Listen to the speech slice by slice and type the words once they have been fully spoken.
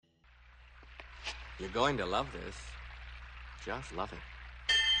You're going to love this. Just love it.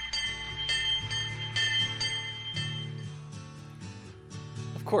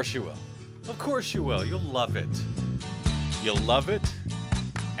 Of course you will. Of course you will. You'll love it. You'll love it,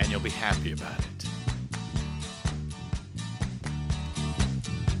 and you'll be happy about it.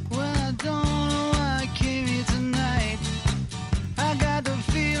 Well, I don't know why I came here tonight. I got the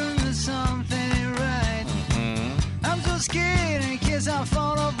feeling that something ain't right. I'm so scared in case I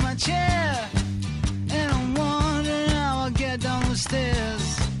fall off my chair. And I'm wondering how I'll get down the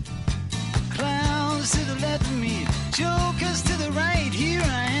stairs. Clowns to the left of me, jokers to the right. Here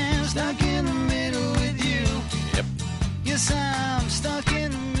I am, stuck in the middle with you. Yep. Yes, I'm stuck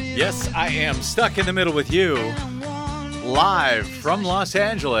in the middle. Yes, I am stuck in the middle with you. Live from Los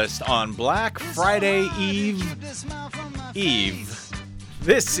Angeles on Black Friday Eve.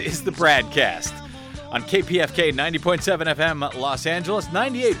 This is the BradCast on KPFK 90.7 FM Los Angeles,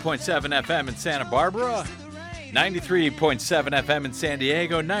 98.7 FM in Santa Barbara, 93.7 FM in San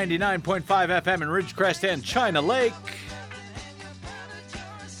Diego, 99.5 FM in Ridgecrest and China Lake,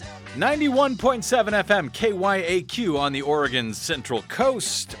 91.7 FM KYAQ on the Oregon Central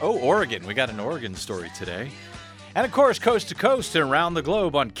Coast. Oh, Oregon. We got an Oregon story today. And, of course, coast to coast and around the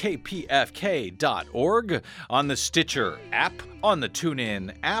globe on kpfk.org, on the Stitcher app, on the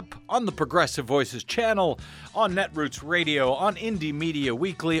TuneIn app, on the Progressive Voices channel, on Netroots Radio, on Indie Media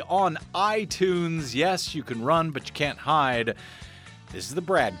Weekly, on iTunes. Yes, you can run, but you can't hide. This is the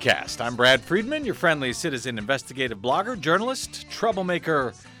BradCast. I'm Brad Friedman, your friendly citizen investigative blogger, journalist,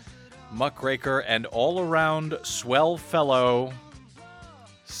 troublemaker, muckraker, and all-around swell fellow,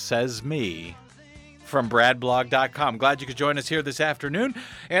 says me, from bradblog.com. Glad you could join us here this afternoon.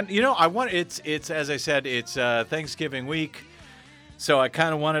 And it's as I said, it's Thanksgiving week. So I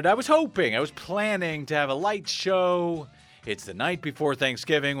was planning to have a light show. It's the night before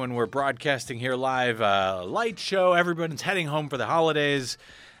Thanksgiving when we're broadcasting here live. Light show. Everybody's heading home for the holidays.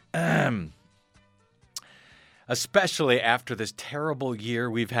 Especially after this terrible year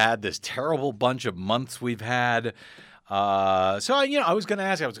we've had, this terrible bunch of months we've had. I was going to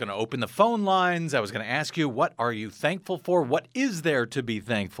ask, I was going to open the phone lines. I was going to ask you, what are you thankful for? What is there to be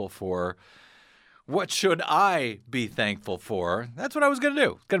thankful for? What should I be thankful for? That's what I was going to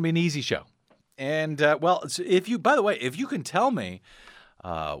do. It's going to be an easy show. And, if you can tell me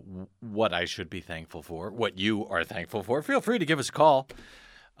what I should be thankful for, what you are thankful for, feel free to give us a call.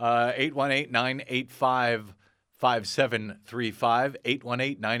 818-985-5735,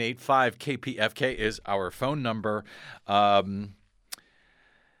 818-985-KPFK is our phone number.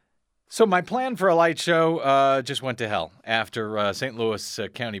 So my plan for a light show just went to hell after St. Louis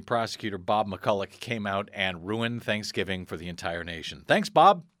County Prosecutor Bob McCulloch came out and ruined Thanksgiving for the entire nation. Thanks,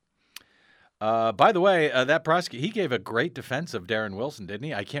 Bob. By the way, that prosecutor, he gave a great defense of Darren Wilson, didn't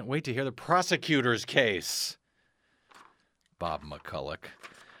he? I can't wait to hear the prosecutor's case. Bob McCulloch.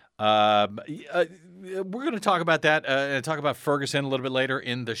 We're going to talk about that and talk about Ferguson a little bit later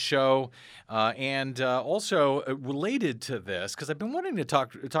in the show. Also related to this, because I've been wanting to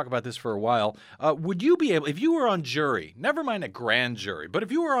talk about this for a while, would you be able, if you were on jury, never mind a grand jury, but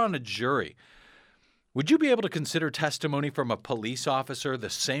if you were on a jury, would you be able to consider testimony from a police officer the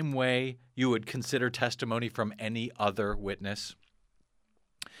same way you would consider testimony from any other witness?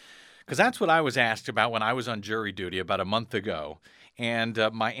 Because that's what I was asked about when I was on jury duty about a month ago. And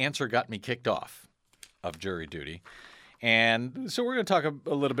my answer got me kicked off of jury duty. And so we're going to talk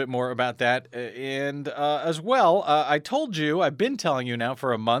a little bit more about that. And as well, I've been telling you now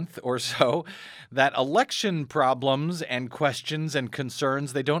for a month or so that election problems and questions and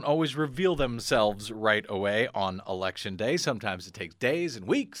concerns, they don't always reveal themselves right away on election day. Sometimes it takes days and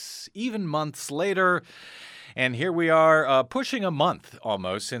weeks, even months later. And here we are pushing a month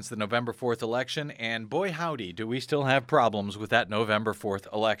almost since the November 4th election, and boy howdy, do we still have problems with that November 4th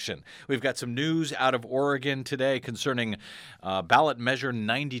election. We've got some news out of Oregon today concerning ballot measure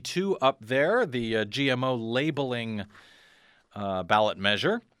 92 up there, the GMO labeling ballot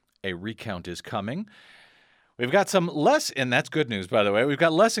measure. A recount is coming. We've got some less, and that's good news, by the way. We've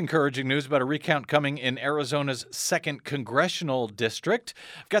got less encouraging news about a recount coming in Arizona's 2nd Congressional District.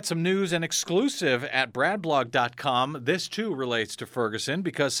 I've got some news and exclusive at bradblog.com. This, too, relates to Ferguson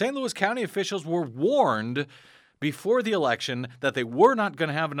because St. Louis County officials were warned before the election that they were not going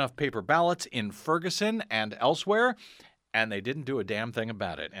to have enough paper ballots in Ferguson and elsewhere, and they didn't do a damn thing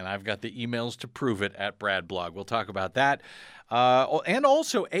about it. And I've got the emails to prove it at BradBlog. We'll talk about that. And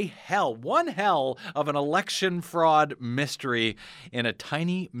also one hell of an election fraud mystery in a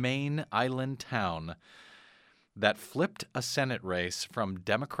tiny Maine island town that flipped a Senate race from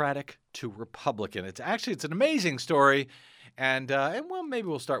Democratic to Republican. It's an amazing story. And well, maybe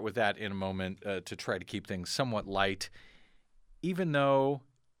we'll start with that in a moment to try to keep things somewhat light, even though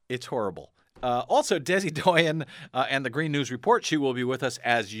it's horrible. Also, Desi Doyen and the Green News Report, she will be with us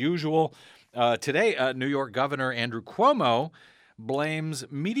as usual. Today, New York Governor Andrew Cuomo blames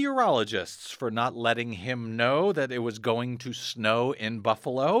meteorologists for not letting him know that it was going to snow in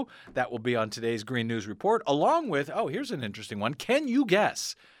Buffalo. That will be on today's Green News Report, along with, here's an interesting one. Can you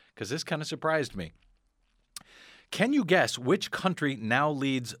guess? Because this kind of surprised me. Can you guess which country now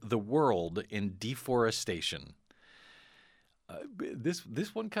leads the world in deforestation?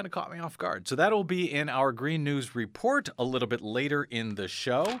 This one kind of caught me off guard. So that'll be in our Green News Report a little bit later in the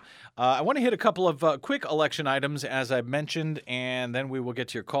show. I want to hit a couple of quick election items, as I mentioned, and then we will get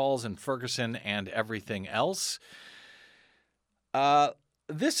to your calls and Ferguson and everything else.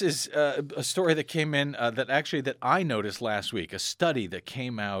 This is a story that came in that I noticed last week, a study that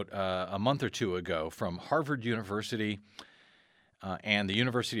came out a month or two ago from Harvard University and the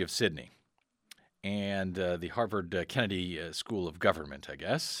University of Sydney. And the Harvard Kennedy School of Government, I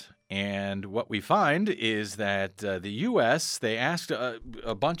guess. And what we find is that the U.S., they asked a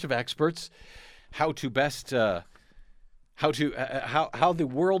bunch of experts how to best how the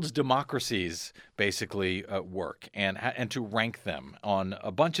world's democracies basically work and to rank them on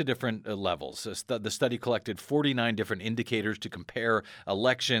a bunch of different levels. The study collected 49 different indicators to compare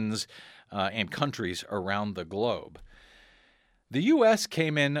elections and countries around the globe. The U.S.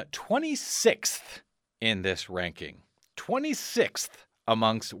 came in 26th in this ranking, 26th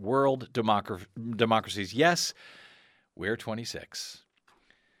amongst world democracies. Yes, we're 26.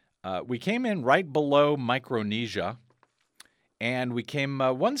 We came in right below Micronesia, and we came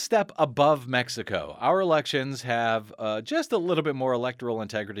one step above Mexico. Our elections have just a little bit more electoral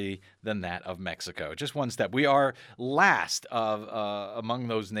integrity than that of Mexico. Just one step. We are last among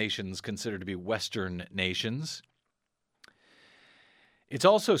those nations considered to be Western nations. It's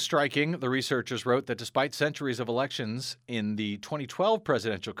also striking, the researchers wrote, that despite centuries of elections in the 2012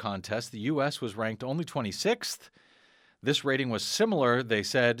 presidential contest, the U.S. was ranked only 26th. This rating was similar, they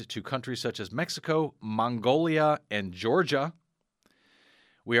said, to countries such as Mexico, Mongolia, and Georgia.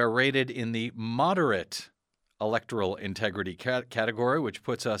 We are rated in the moderate electoral integrity category, which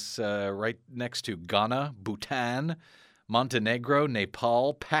puts us right next to Ghana, Bhutan, Montenegro,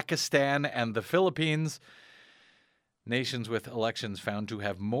 Nepal, Pakistan, and the Philippines. Nations with elections found to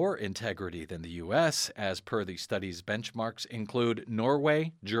have more integrity than the U.S., as per the study's benchmarks, include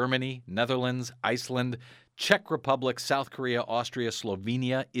Norway, Germany, Netherlands, Iceland, Czech Republic, South Korea, Austria,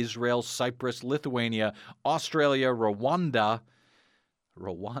 Slovenia, Israel, Cyprus, Lithuania, Australia, Rwanda,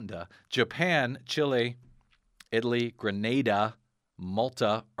 Japan, Chile, Italy, Grenada,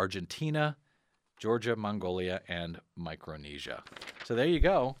 Malta, Argentina, Georgia, Mongolia, and Micronesia. So there you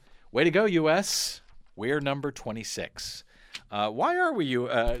go. Way to go, U.S. We're number 26. Why are we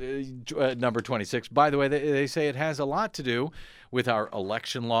number 26? By the way, they say it has a lot to do with our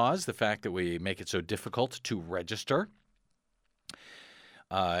election laws, the fact that we make it so difficult to register.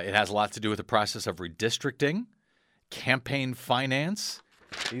 It has a lot to do with the process of redistricting, campaign finance.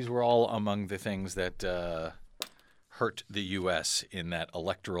 These were all among the things that hurt the U.S. in that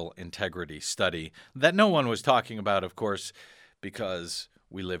electoral integrity study that no one was talking about, of course, because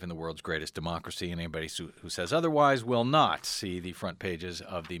we live in the world's greatest democracy, and anybody who says otherwise will not see the front pages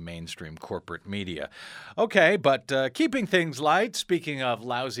of the mainstream corporate media. Okay, but keeping things light, speaking of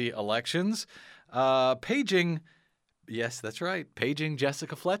lousy elections, paging, yes, that's right, paging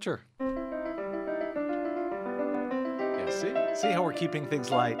Jessica Fletcher. Yeah, see how we're keeping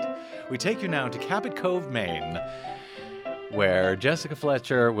things light? We take you now to Cabot Cove, Maine, where Jessica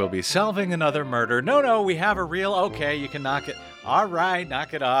Fletcher will be solving another murder. No, we have a real, okay, you can knock it. All right,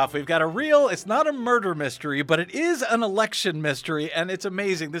 knock it off. We've got a real, it's not a murder mystery, but it is an election mystery, and it's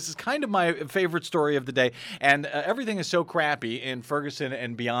amazing. This is kind of my favorite story of the day, and everything is so crappy in Ferguson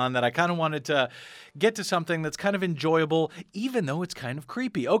and beyond that I kind of wanted to get to something that's kind of enjoyable, even though it's kind of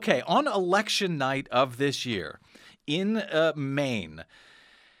creepy. Okay, on election night of this year in Maine,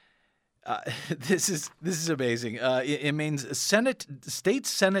 this is amazing. In Maine's State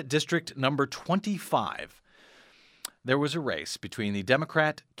Senate District number 25, there was a race between the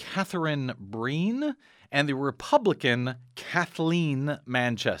Democrat Catherine Breen and the Republican Kathleen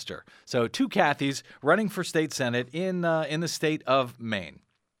Manchester. So two Cathys running for state senate in the state of Maine.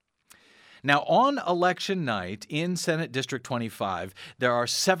 Now, on election night in Senate District 25, there are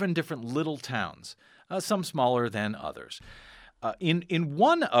 7 different little towns, some smaller than others. In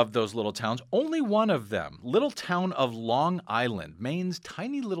one of those little towns, only one of them, little town of Long Island, Maine's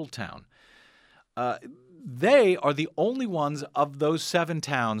tiny little town, they are the only ones of those 7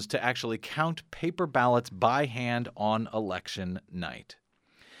 towns to actually count paper ballots by hand on election night.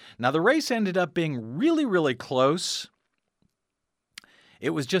 Now, the race ended up being really, really close.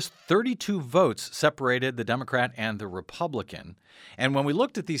 It was just 32 votes separated the Democrat and the Republican. And when we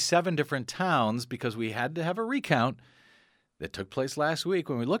looked at these 7 different towns, because we had to have a recount that took place last week,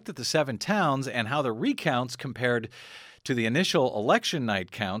 when we looked at the 7 towns and how the recounts compared to the initial election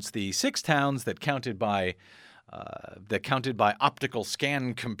night counts, the 6 towns that counted by optical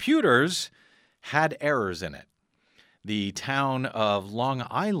scan computers had errors in it. The town of Long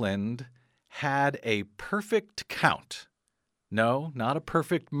Island had a perfect count. No, not a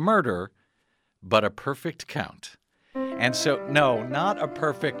perfect murder, but a perfect count. And so, no, not a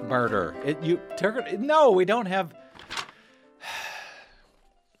perfect murder. No, we don't have...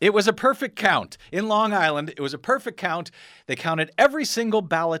 It was a perfect count. In Long Island, it was a perfect count. They counted every single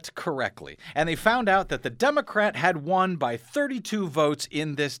ballot correctly. And they found out that the Democrat had won by 32 votes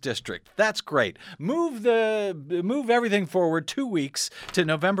in this district. That's great. Move everything forward 2 weeks to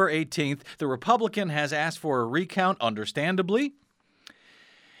November 18th. The Republican has asked for a recount, understandably.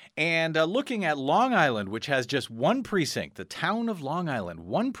 And looking at Long Island, which has just one precinct, the town of Long Island,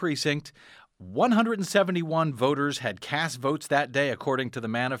 one precinct, 171 voters had cast votes that day, according to the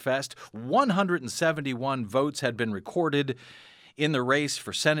manifest. 171 votes had been recorded in the race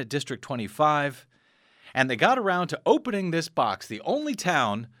for Senate District 25. And they got around to opening this box, the only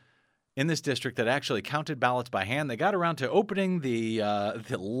town in this district that actually counted ballots by hand. They got around to opening the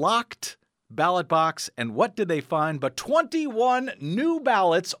locked ballot box. And what did they find but 21 new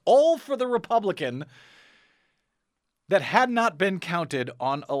ballots, all for the Republican, that had not been counted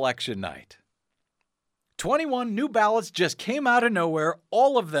on election night. 21 new ballots just came out of nowhere,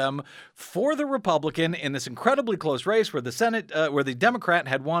 all of them for the Republican in this incredibly close race where the Democrat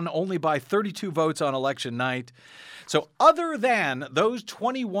had won only by 32 votes on election night. So other than those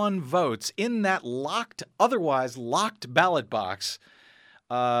 21 votes in that otherwise locked ballot box,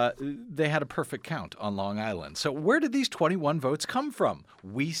 they had a perfect count on Long Island. So where did these 21 votes come from?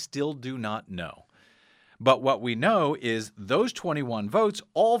 We still do not know. But what we know is those 21 votes,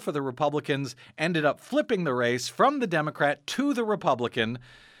 all for the Republicans, ended up flipping the race from the Democrat to the Republican.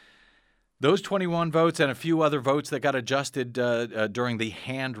 Those 21 votes and a few other votes that got adjusted during the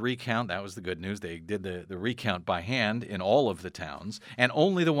hand recount. That was the good news. They did the recount by hand in all of the towns. And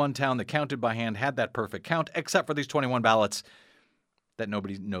only the one town that counted by hand had that perfect count, except for these 21 ballots that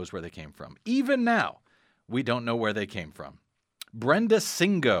nobody knows where they came from. Even now, we don't know where they came from. Brenda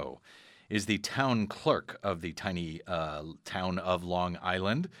Singo is the town clerk of the tiny town of Long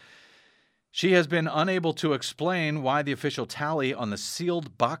Island. She has been unable to explain why the official tally on the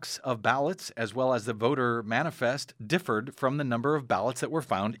sealed box of ballots, as well as the voter manifest, differed from the number of ballots that were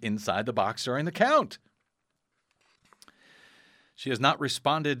found inside the box during the count. She has not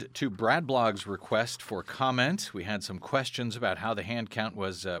responded to Brad Blog's request for comment. We had some questions about how the hand count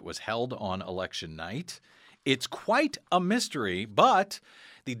was held on election night. It's quite a mystery, but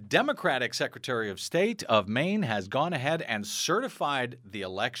the Democratic Secretary of State of Maine has gone ahead and certified the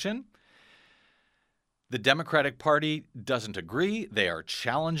election. The Democratic Party doesn't agree. They are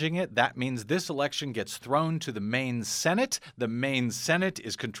challenging it. That means this election gets thrown to the Maine Senate. The Maine Senate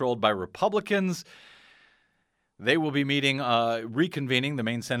is controlled by Republicans. They will be reconvening the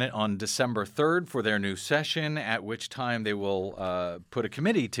Maine Senate on December 3rd for their new session, at which time they will put a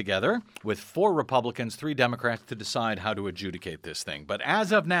committee together with 4 Republicans, 3 Democrats to decide how to adjudicate this thing. But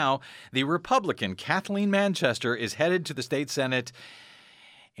as of now, the Republican Kathleen Manchester is headed to the state Senate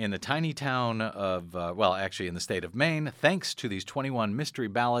in the tiny town of, in the state of Maine, thanks to these 21 mystery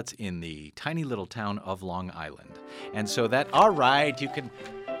ballots in the tiny little town of Long Island. And so all right, you can...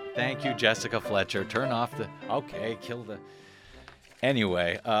 Thank you, Jessica Fletcher. Turn off kill the...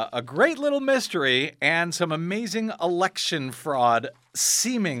 Anyway, a great little mystery and some amazing election fraud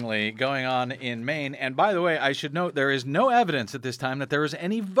seemingly going on in Maine. And by the way, I should note there is no evidence at this time that there is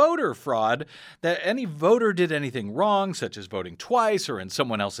any voter fraud, that any voter did anything wrong, such as voting twice or in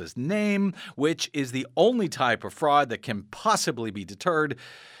someone else's name, which is the only type of fraud that can possibly be deterred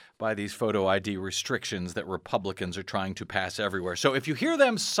by these photo ID restrictions that Republicans are trying to pass everywhere. So if you hear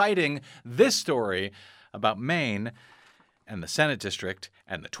them citing this story about Maine and the Senate district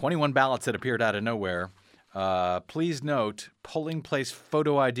and the 21 ballots that appeared out of nowhere, please note polling place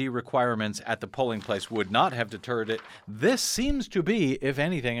photo ID requirements at the polling place would not have deterred it. This seems to be, if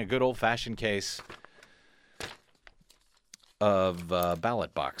anything, a good old-fashioned case of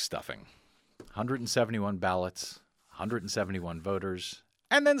ballot box stuffing. 171 ballots, 171 voters,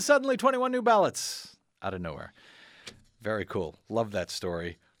 and then suddenly 21 new ballots out of nowhere. Very cool. Love that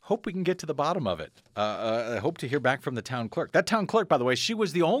story. Hope we can get to the bottom of it. I hope to hear back from the town clerk. That town clerk, by the way, she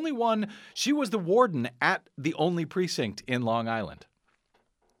was the only one. She was the warden at the only precinct in Long Island.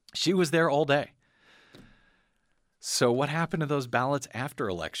 She was there all day. So what happened to those ballots after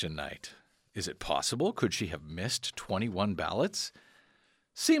election night? Is it possible? Could she have missed 21 ballots?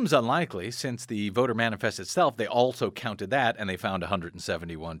 Seems unlikely, since the voter manifest itself, they also counted that, and they found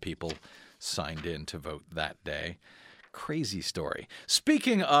 171 people signed in to vote that day. Crazy story.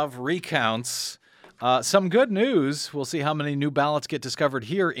 Speaking of recounts, some good news. We'll see how many new ballots get discovered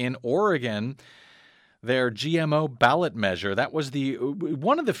here in Oregon. Their GMO ballot measure, that was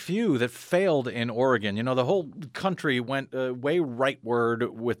one of the few that failed in Oregon. You know, the whole country went way rightward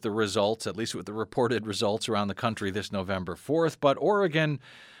with the results, at least with the reported results around the country this November 4th. But Oregon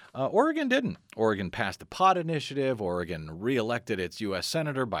didn't. Oregon passed the pot initiative. Oregon reelected its U.S.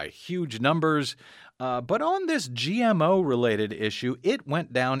 senator by huge numbers. But on this GMO-related issue, it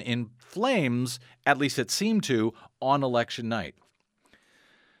went down in flames, at least it seemed to, on election night.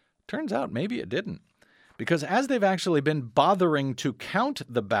 Turns out maybe it didn't. Because as they've actually been bothering to count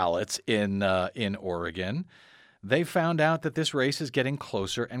the ballots in Oregon, they found out that this race is getting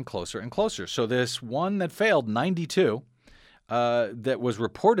closer and closer and closer. So this one that failed, 92, that was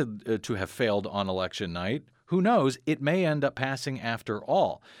reported to have failed on election night, who knows, it may end up passing after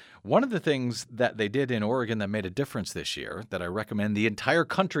all. One of the things that they did in Oregon that made a difference this year, that I recommend the entire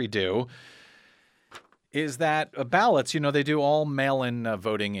country do, is that ballots, they do all mail-in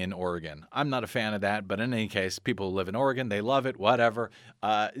voting in Oregon. I'm not a fan of that, but in any case, people who live in Oregon, they love it, whatever.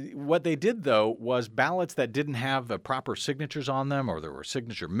 What they did, though, was ballots that didn't have proper signatures on them, or there were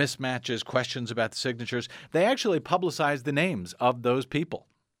signature mismatches, questions about the signatures, they actually publicized the names of those people.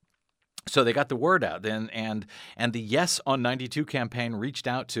 So they got the word out, and the Yes on 92 campaign reached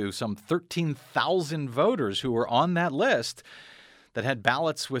out to some 13,000 voters who were on that list that had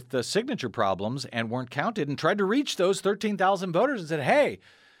ballots with the signature problems and weren't counted, and tried to reach those 13,000 voters and said, hey,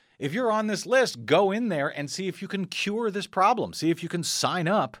 if you're on this list, go in there and see if you can cure this problem. See if you can sign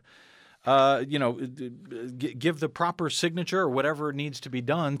up, give the proper signature or whatever needs to be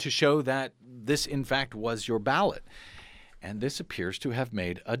done to show that this, in fact, was your ballot. And this appears to have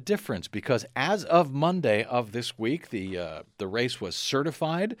made a difference, because as of Monday of this week, the race was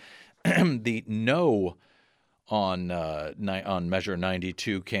certified. The no on Measure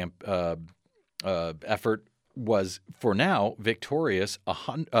 92 effort was, for now, victorious.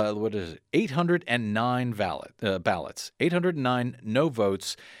 809 ballots, 809 no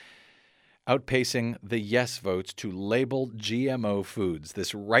votes, outpacing the yes votes to label GMO foods,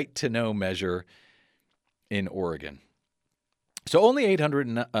 this right-to-know measure in Oregon. So only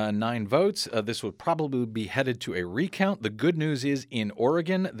 809 votes. This will probably be headed to a recount. The good news is in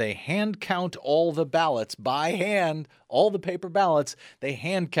Oregon, they hand count all the ballots by hand, all the paper ballots. They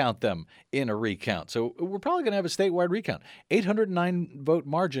hand count them in a recount. So we're probably going to have a statewide recount. 809 vote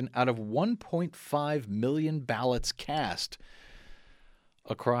margin out of 1.5 million ballots cast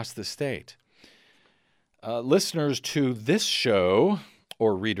across the state. Listeners to this show,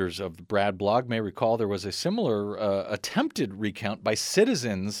 or readers of the Brad blog, may recall there was a similar attempted recount by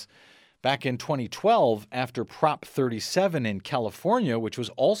citizens back in 2012 after Prop 37 in California, which was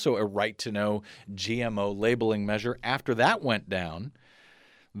also a right-to-know GMO labeling measure. After that went down,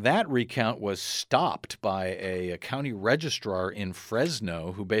 that recount was stopped by a county registrar in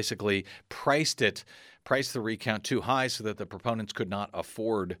Fresno who basically priced the recount too high so that the proponents could not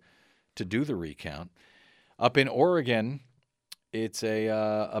afford to do the recount. Up in Oregon, it's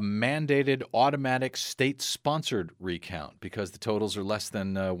a mandated automatic state-sponsored recount because the totals are less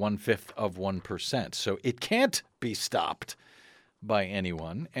than 1/5 of 1%. So it can't be stopped by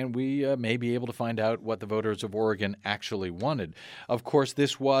anyone, and we may be able to find out what the voters of Oregon actually wanted. Of course,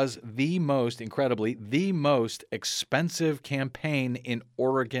 this was the most expensive campaign in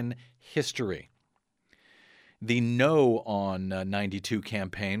Oregon history. The No on 92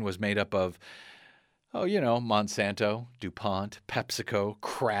 campaign was made up of Monsanto, DuPont, PepsiCo,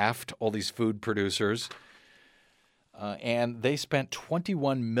 Kraft, all these food producers. And they spent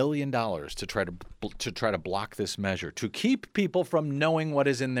 $21 million to try to block this measure, to keep people from knowing what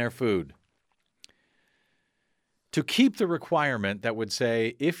is in their food. To keep the requirement that would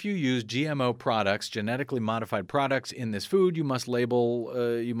say, if you use GMO products, genetically modified products in this food, you must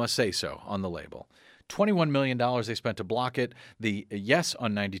say so on the label. $21 million they spent to block it. The Yes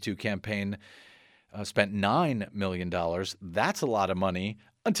on 92 campaign spent $9 million. That's a lot of money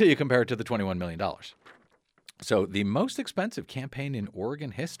until you compare it to the $21 million. So the most expensive campaign in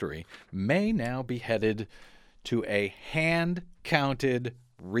Oregon history may now be headed to a hand-counted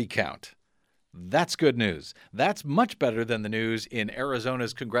recount. That's good news. That's much better than the news in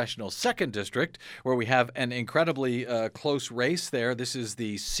Arizona's congressional 2nd district, where we have an incredibly close race there. This is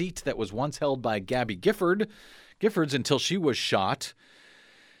the seat that was once held by Gabby Giffords until she was shot.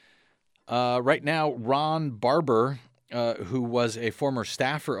 Right now, Ron Barber, who was a former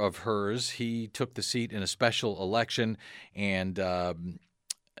staffer of hers, he took the seat in a special election, and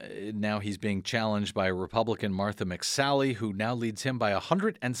now he's being challenged by Republican Martha McSally, who now leads him by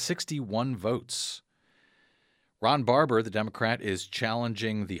 161 votes. Ron Barber, the Democrat, is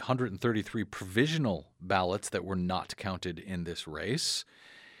challenging the 133 provisional ballots that were not counted in this race.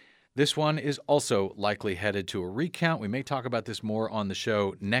 This one is also likely headed to a recount. We may talk about this more on the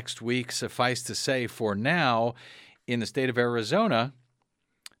show next week. Suffice to say, for now, in the state of Arizona,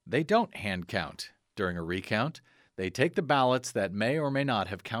 they don't hand count during a recount. They take the ballots that may or may not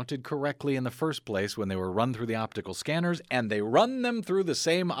have counted correctly in the first place when they were run through the optical scanners, and they run them through the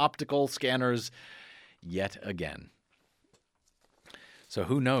same optical scanners yet again. So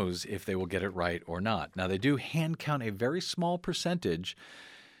who knows if they will get it right or not. Now, they do hand count a very small percentage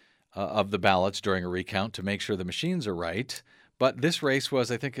of the ballots during a recount to make sure the machines are right. But this race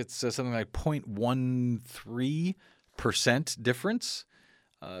was, I think it's something like 0.13% difference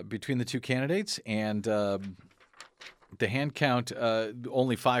between the two candidates, and the hand count,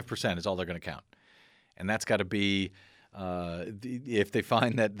 only 5% is all they're going to count. And that's got to be, if they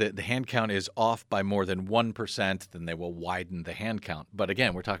find that the hand count is off by more than 1%, then they will widen the hand count. But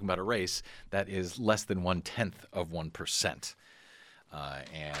again, we're talking about a race that is less than 1/10 of 1%.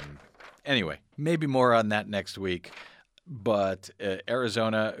 And anyway, maybe more on that next week. But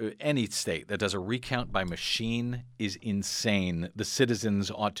Arizona, any state that does a recount by machine is insane. The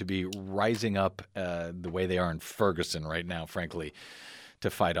citizens ought to be rising up the way they are in Ferguson right now, frankly, to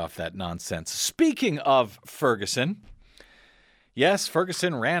fight off that nonsense. Speaking of Ferguson, yes,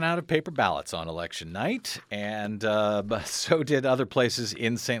 Ferguson ran out of paper ballots on election night, and so did other places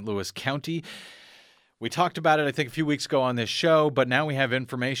in St. Louis County. We talked about it, I think, a few weeks ago on this show, but now we have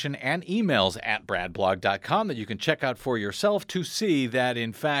information and emails at bradblog.com that you can check out for yourself to see that,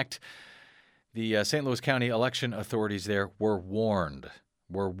 in fact, the St. Louis County election authorities there were warned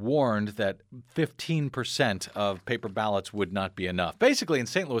that 15% of paper ballots would not be enough. Basically, in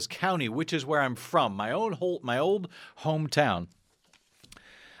St. Louis County, which is where I'm from, my old hometown,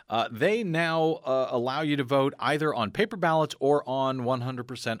 they now allow you to vote either on paper ballots or on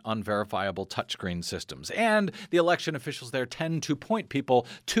 100% unverifiable touchscreen systems. And the election officials there tend to point people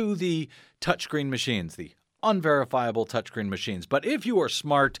to the touchscreen machines, the unverifiable touchscreen machines. But if you are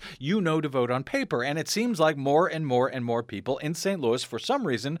smart, you know to vote on paper. And it seems like more and more and more people in St. Louis, for some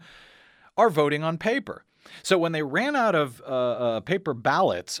reason, are voting on paper. So when they ran out of paper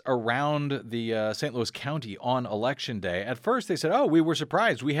ballots around the St. Louis County on Election Day, at first they said, we were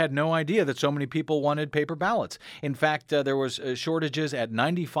surprised. We had no idea that so many people wanted paper ballots. In fact, there was shortages at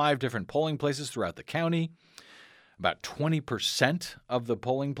 95 different polling places throughout the county, about 20% of the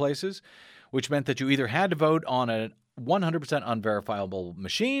polling places, which meant that you either had to vote on a 100% unverifiable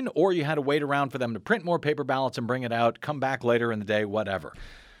machine or you had to wait around for them to print more paper ballots and bring it out, come back later in the day, whatever.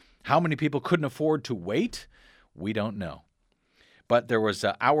 How many people couldn't afford to wait? We don't know. But there was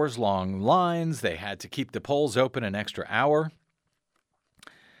hours-long lines. They had to keep the polls open an extra hour.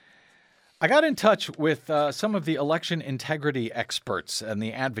 I got in touch with some of the election integrity experts and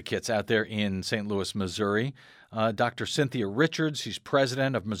the advocates out there in St. Louis, Missouri. Dr. Cynthia Richards, she's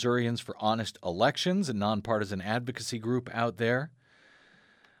president of Missourians for Honest Elections, a nonpartisan advocacy group out there.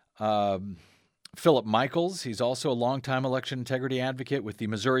 Philip Michaels, he's also a longtime election integrity advocate with the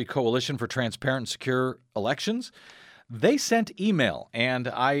Missouri Coalition for Transparent and Secure Elections. They sent email, and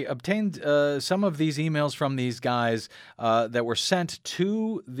I obtained some of these emails from these guys that were sent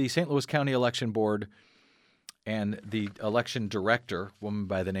to the St. Louis County Election Board and the election director, a woman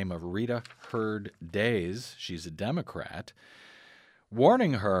by the name of Rita Hurd Days, she's a Democrat,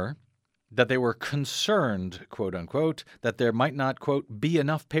 warning her that they were concerned, quote unquote, that there might not, quote, be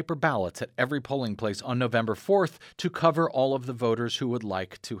enough paper ballots at every polling place on November 4th to cover all of the voters who would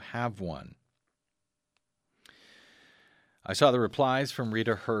like to have one. I saw the replies from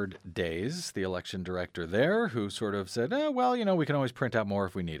Rita Hurd Days, the election director there, who sort of said, we can always print out more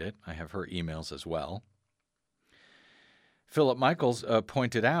if we need it. I have her emails as well. Philip Michaels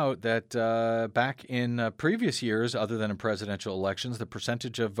pointed out that back in previous years, other than in presidential elections, the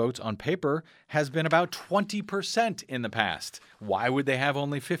percentage of votes on paper has been about 20% in the past. Why would they have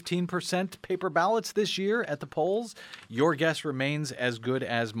only 15% paper ballots this year at the polls? Your guess remains as good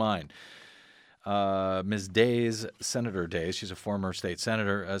as mine. Ms. Days, Senator Days, she's a former state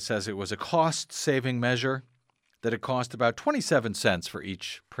senator, says it was a cost-saving measure that it cost about 27 cents for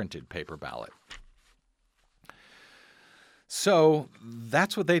each printed paper ballot. So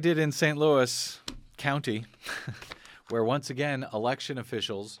that's what they did in St. Louis County, where once again election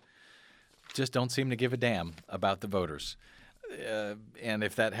officials just don't seem to give a damn about the voters. And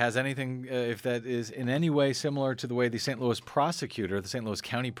if that has anything, if that is in any way similar to the way the St. Louis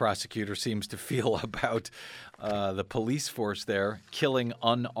County prosecutor seems to feel about the police force there killing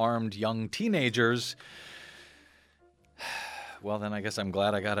unarmed young teenagers, well, then I guess I'm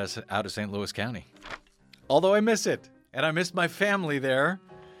glad I got us out of St. Louis County. Although I miss it, and I miss my family there.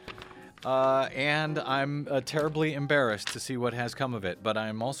 And I'm terribly embarrassed to see what has come of it. But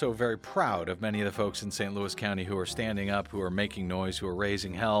I'm also very proud of many of the folks in St. Louis County who are standing up, who are making noise, who are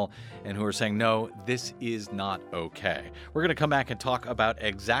raising hell, and who are saying, no, this is not okay. We're going to come back and talk about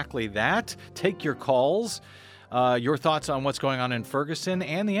exactly that. Take your calls, your thoughts on what's going on in Ferguson,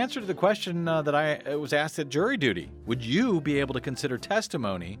 and the answer to the question that I was asked at jury duty. Would you be able to consider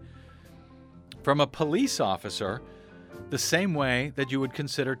testimony from a police officer the same way that you would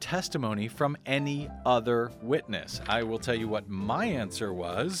consider testimony from any other witness? I will tell you what my answer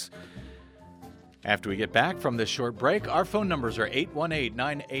was after we get back from this short break. Our phone numbers are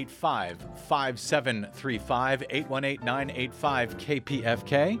 818-985-5735,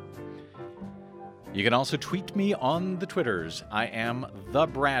 818-985-KPFK. You can also tweet me on the Twitters. I am the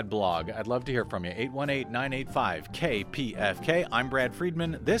Brad Blog. I'd love to hear from you. 818-985-KPFK. I'm Brad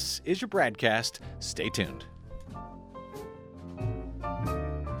Friedman. This is your BradCast. Stay tuned.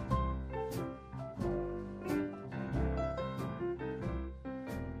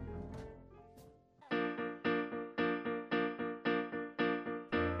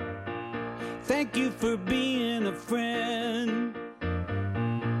 Thank you for being a friend.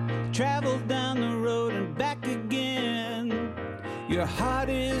 Travel down the road and back again. Your heart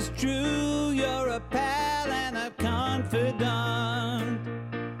is true, you're a pal and a confidant.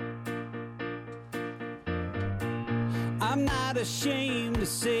 I'm not ashamed to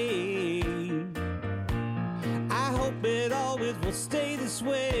say, I hope it always will stay this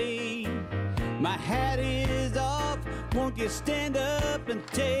way. My hat is off, won't you stand up and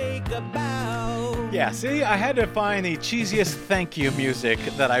take a bow? Yeah, see, I had to find the cheesiest thank you music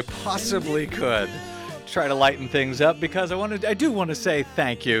that I possibly could. Try to lighten things up because I do want to say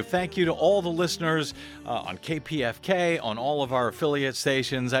thank you. Thank you to all the listeners on KPFK, on all of our affiliate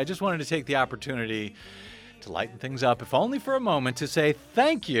stations. I just wanted to take the opportunity to lighten things up, if only for a moment, to say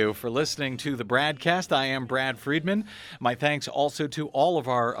thank you for listening to the BradCast. I am Brad Friedman. My thanks also to all of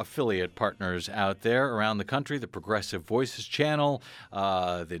our affiliate partners out there around the country, the Progressive Voices channel,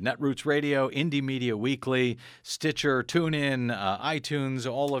 the Netroots Radio, Indie Media Weekly, Stitcher, TuneIn, iTunes,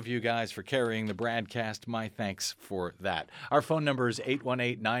 all of you guys for carrying the BradCast. My thanks for that. Our phone number is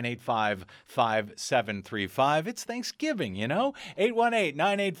 818-985-5735. It's Thanksgiving, you know?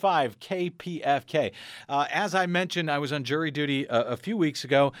 818-985-KPFK. As I mentioned, I was on jury duty a few weeks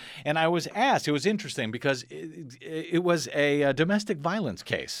ago, and I was asked, it was interesting because it was a domestic violence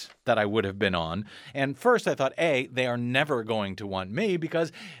case that I would have been on. And first I thought, they are never going to want me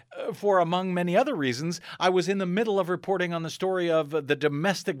because for among many other reasons, I was in the middle of reporting on the story of the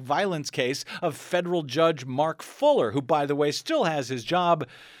domestic violence case of federal judge Mark Fuller, who, by the way, still has his job,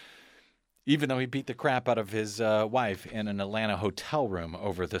 even though he beat the crap out of his wife in an Atlanta hotel room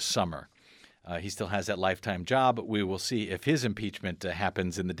over the summer. He still has that lifetime job. We will see if his impeachment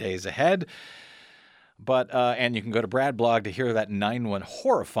happens in the days ahead. But and you can go to Brad Blog to hear that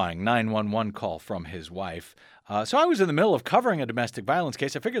horrifying 911 call from his wife. So I was in the middle of covering a domestic violence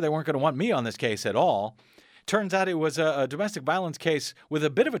case. I figured they weren't going to want me on this case at all. Turns out it was a domestic violence case with a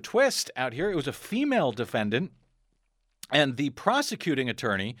bit of a twist out here. It was a female defendant, and the prosecuting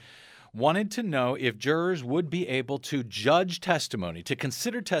attorney wanted to know if jurors would be able to judge testimony, to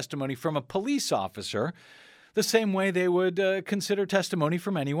consider testimony from a police officer the same way they would consider testimony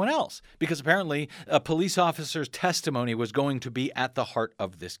from anyone else, because apparently a police officer's testimony was going to be at the heart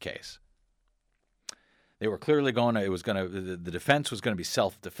of this case. They were clearly the defense was going to be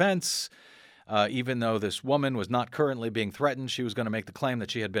self-defense. Even though this woman was not currently being threatened, she was going to make the claim that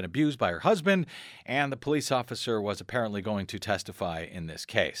she had been abused by her husband, and the police officer was apparently going to testify in this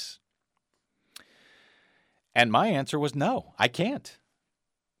case. And my answer was no, I can't.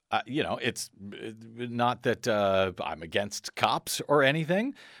 It's not that I'm against cops or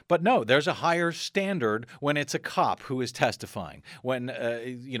anything, but no, there's a higher standard when it's a cop who is testifying, when,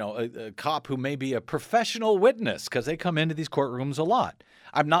 a cop who may be a professional witness, because they come into these courtrooms a lot.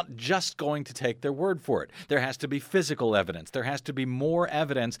 I'm not just going to take their word for it. There has to be physical evidence. There has to be more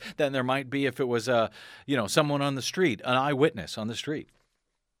evidence than there might be if it was, someone on the street, an eyewitness on the street.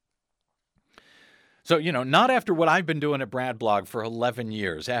 So, not after what I've been doing at Brad Blog for 11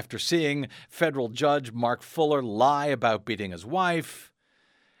 years, after seeing federal judge Mark Fuller lie about beating his wife,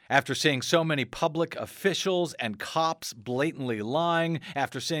 after seeing so many public officials and cops blatantly lying,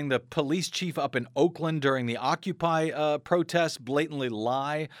 after seeing the police chief up in Oakland during the Occupy protests blatantly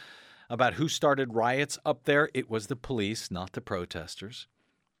lie about who started riots up there, it was the police, not the protesters.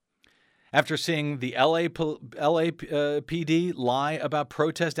 After seeing the LAPD lie about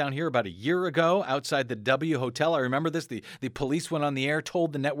protests down here about a year ago outside the W Hotel, I remember this. The police went on the air,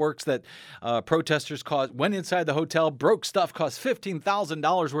 told the networks that protesters went inside the hotel, broke stuff, caused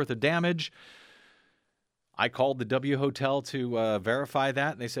 $15,000 worth of damage. I called the W Hotel to verify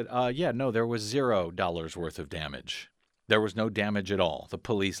that, and they said, no, there was $0 worth of damage. There was no damage at all. The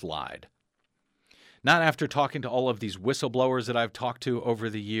police lied. Not after talking to all of these whistleblowers that I've talked to over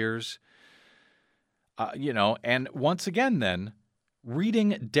the years. And once again then,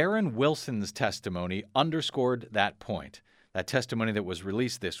 reading Darren Wilson's testimony underscored that point. That testimony that was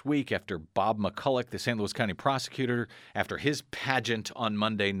released this week after Bob McCulloch, the St. Louis County prosecutor, after his pageant on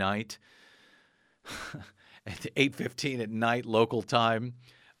Monday night at 8:15 at night local time.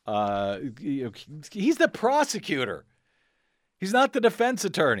 He's the prosecutor. He's not the defense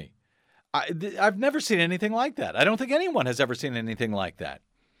attorney. I've never seen anything like that. I don't think anyone has ever seen anything like that.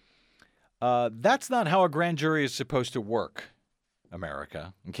 That's not how a grand jury is supposed to work,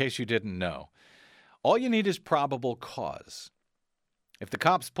 America, in case you didn't know. All you need is probable cause. If the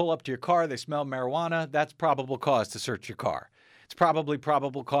cops pull up to your car, they smell marijuana, that's probable cause to search your car. It's probably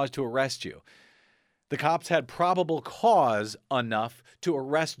probable cause to arrest you. The cops had probable cause enough to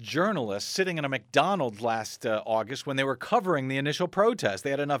arrest journalists sitting in a McDonald's last August when they were covering the initial protest. They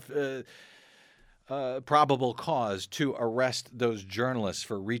had enough probable cause to arrest those journalists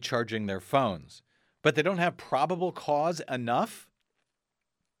for recharging their phones. But they don't have probable cause enough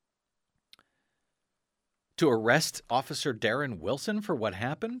to arrest Officer Darren Wilson for what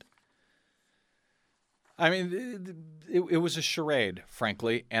happened? I mean, it was a charade,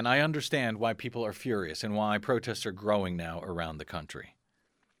 frankly, and I understand why people are furious and why protests are growing now around the country.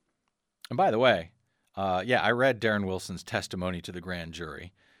 And by the way, I read Darren Wilson's testimony to the grand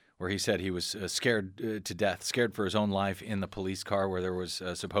jury, where he said he was scared to death, scared for his own life in the police car, where there was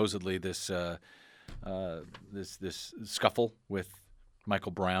supposedly this scuffle with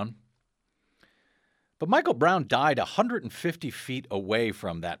Michael Brown. But Michael Brown died 150 feet away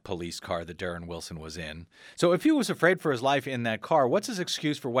from that police car that Darren Wilson was in. So if he was afraid for his life in that car, what's his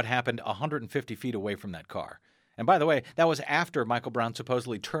excuse for what happened 150 feet away from that car? And by the way, that was after Michael Brown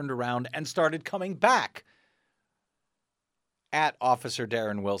supposedly turned around and started coming back at Officer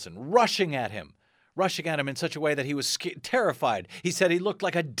Darren Wilson, rushing at him in such a way that he was terrified. He said he looked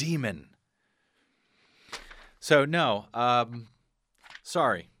like a demon. So no,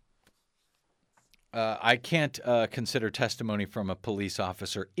 sorry. I can't consider testimony from a police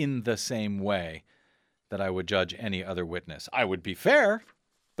officer in the same way that I would judge any other witness. I would be fair,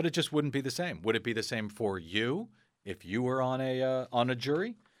 but it just wouldn't be the same. Would it be the same for you if you were on a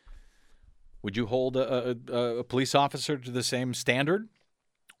jury? Would you hold a police officer to the same standard?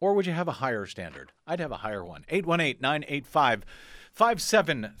 Or would you have a higher standard? I'd have a higher one.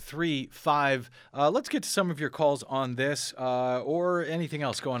 818-985-5735. Let's get to some of your calls on this or anything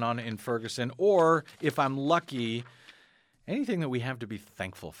else going on in Ferguson. Or, if I'm lucky, anything that we have to be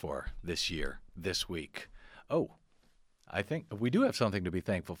thankful for this year, this week. Oh, I think we do have something to be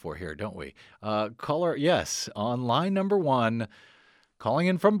thankful for here, don't we? Caller, yes, on line number 1, calling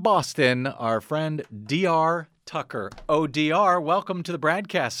in from Boston, our friend D.R. Tucker. Oh, D.R., welcome to the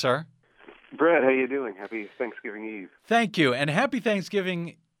BradCast, sir. Brad, how you doing? Happy Thanksgiving Eve. Thank you, and happy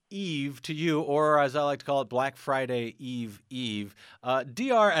Thanksgiving Eve to you, or as I like to call it, Black Friday Eve.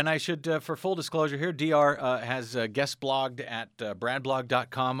 DR, and I should, for full disclosure here, DR has guest blogged at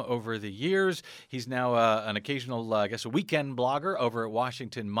bradblog.com over the years. He's now an occasional, a weekend blogger over at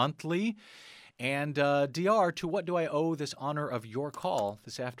Washington Monthly. And DR, to what do I owe this honor of your call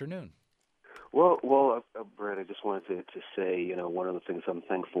this afternoon? Well, Brad, I just wanted to say, one of the things I'm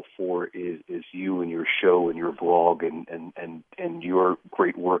thankful for is you and your show and your blog and your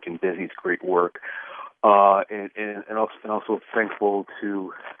great work and Desi's great work, and also thankful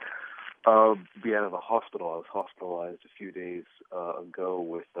to be out of the hospital. I was hospitalized a few days ago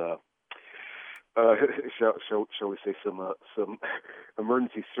with shall we say some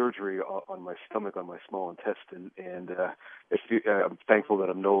emergency surgery on my stomach, on my small intestine, and I'm thankful that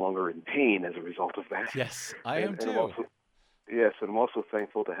I'm no longer in pain as a result of that. Yes, I am too. And I'm also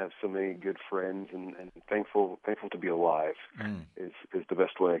thankful to have so many good friends, and thankful to be alive is the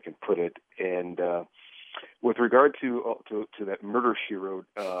best way I can put it. And with regard to that Murder She Wrote,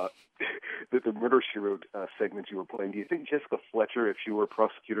 the Murder She Wrote segment you were playing, do you think Jessica Fletcher, if she were a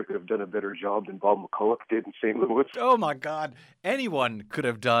prosecutor, could have done a better job than Bob McCulloch did in St. Louis? Oh, my God. Anyone could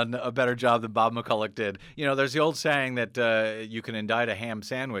have done a better job than Bob McCulloch did. You know, there's the old saying that you can indict a ham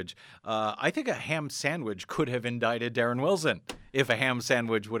sandwich. I think a ham sandwich could have indicted Darren Wilson if a ham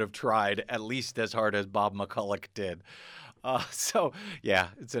sandwich would have tried at least as hard as Bob McCulloch did. So, yeah,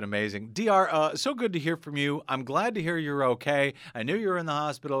 it's an amazing. DR, so good to hear from you. I'm glad to hear you're okay. I knew you were in the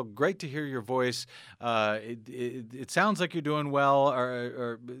hospital. Great to hear your voice. It sounds like you're doing well.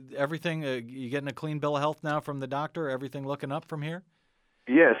 Or everything, you getting a clean bill of health now from the doctor? Everything looking up from here?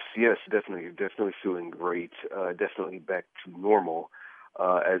 Yes, definitely feeling great. Definitely back to normal,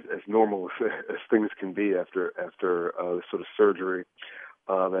 as normal as things can be after the sort of surgery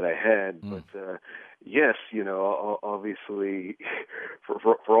that I had. But yes, you know, obviously,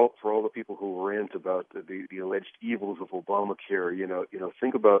 for all the people who rant about the alleged evils of Obamacare, you know,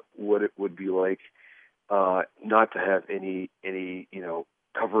 think about what it would be like not to have any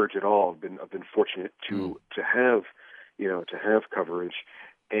coverage at all. I've been fortunate to have coverage.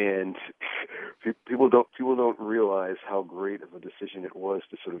 And people don't realize how great of a decision it was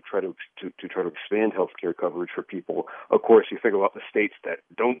to sort of try to expand health care coverage for people. Of course, you think about the states that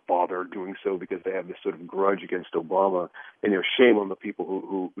don't bother doing so because they have this sort of grudge against Obama, and shame on the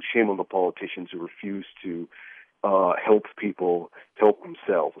people shame on the politicians who refuse to help people help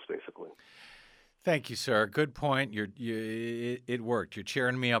themselves, basically. Thank you, sir. Good point. It worked. You're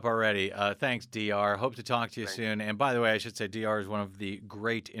cheering me up already. Thanks, DR. Hope to talk to you soon. And by the way, I should say DR is one of the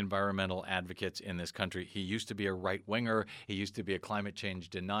great environmental advocates in this country. He used to be a right-winger. He used to be a climate change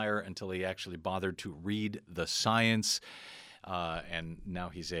denier until he actually bothered to read the science. And now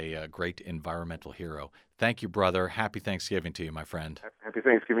he's a great environmental hero. Thank you, brother. Happy Thanksgiving to you, my friend. Happy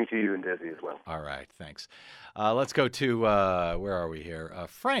Thanksgiving to you and Desi as well. All right, thanks. Let's go to, where are we here?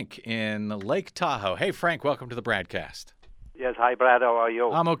 Frank in Lake Tahoe. Hey, Frank, welcome to the BradCast. Yes, hi, Brad. How are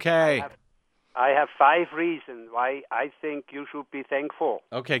you? I'm okay. I have 5 reasons why I think you should be thankful.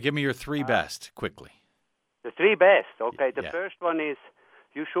 Okay, give me your 3 best, quickly. The 3 best. Okay, the Yeah. first one is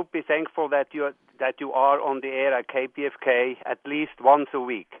you should be thankful that you are on the air at KPFK at least once a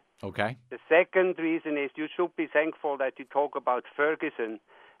week. Okay. The second reason is you should be thankful that you talk about Ferguson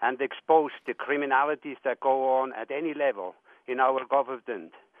and expose the criminalities that go on at any level in our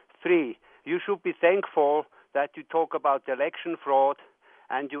government. 3, you should be thankful that you talk about election fraud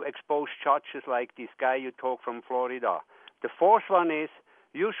and you expose judges like this guy you talk from Florida. The fourth one is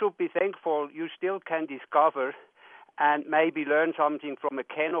you should be thankful you still can discover and maybe learn something from a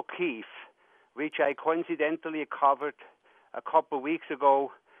Ken O'Keefe, which I coincidentally covered a couple of weeks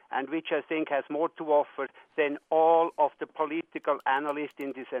ago, and which I think has more to offer than all of the political analysts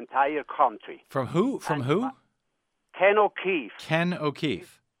in this entire country. From who? From who? Ken O'Keefe. Ken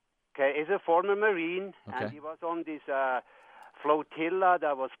O'Keefe. Okay, he's a former Marine, Okay. and he was on this flotilla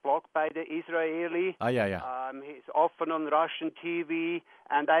that was blocked by the Israeli. Yeah. He's often on Russian TV,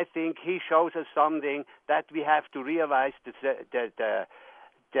 and I think he shows us something that we have to realize that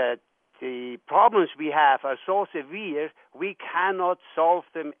the problems we have are so severe, we cannot solve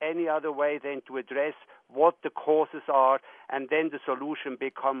them any other way than to address what the causes are, and then the solution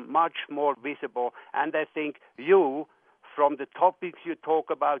become much more visible. And I think you, from the topics you talk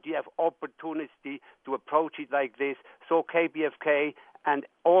about, you have opportunity to approach it like this, so KPFK and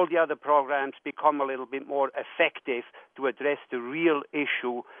all the other programs become a little bit more effective to address the real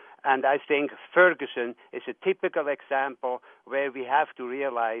issue. And I think Ferguson is a typical example where we have to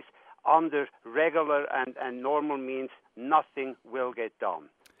realize under regular and normal means, nothing will get done.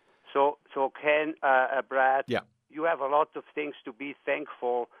 So Ken, Brad, Yeah. you have a lot of things to be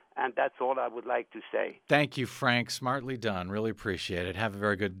thankful, and that's all I would like to say. Thank you, Frank. Smartly done. Really appreciate it. Have a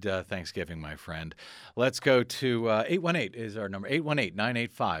very good Thanksgiving, my friend. Let's go to 818 is our number,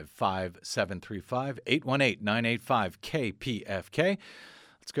 818-985-5735, 818-985-KPFK.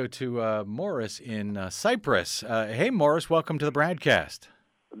 Let's go to Morris in Cyprus. Hey, Morris, welcome to the BradCast.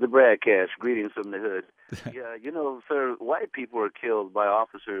 The BradCast, greetings from the hood. Yeah, you know, sir, white people are killed by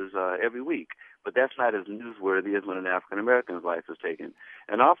officers every week, but that's not as newsworthy as when an African-American's life is taken.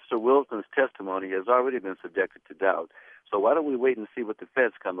 And Officer Wilson's testimony has already been subjected to doubt. So why don't we wait and see what the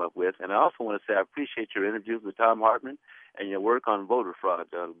feds come up with? And I also want to say I appreciate your interviews with Tom Hartman and your work on voter fraud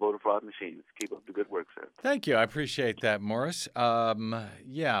machines. Keep up the good work, sir. Thank you. I appreciate that, Morris.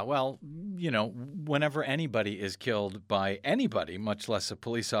 Yeah, well, you know, whenever anybody is killed by anybody, much less a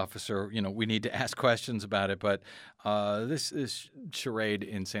police officer, you know, we need to ask questions about it. But this charade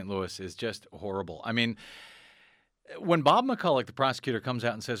in St. Louis is just horrible. I mean, when Bob McCulloch, the prosecutor, comes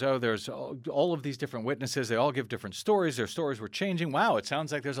out and says, oh, there's all of these different witnesses, they all give different stories, their stories were changing. Wow, it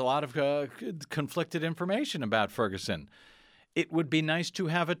sounds like there's a lot of conflicted information about Ferguson. It would be nice to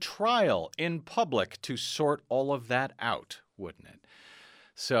have a trial in public to sort all of that out, wouldn't it?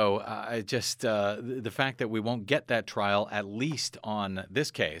 So the fact that we won't get that trial, at least on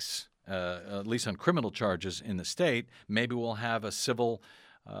this case, at least on criminal charges in the state, maybe we'll have a civil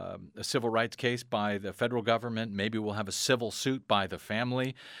rights case by the federal government. Maybe we'll have a civil suit by the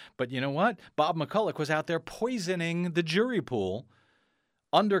family. But you know what? Bob McCulloch was out there poisoning the jury pool,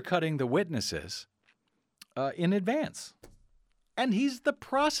 undercutting the witnesses in advance. And he's the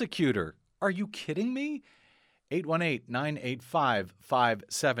prosecutor. Are you kidding me?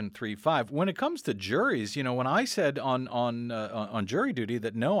 818-985-5735. When it comes to juries, you know, when I said on jury duty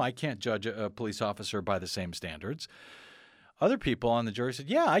that no, I can't judge a police officer by the same standards, other people on the jury said,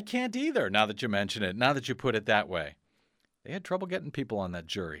 yeah, I can't either, now that you mention it, now that you put it that way. They had trouble getting people on that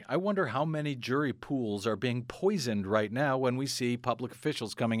jury. I wonder how many jury pools are being poisoned right now when we see public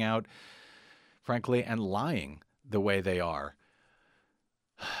officials coming out, frankly, and lying the way they are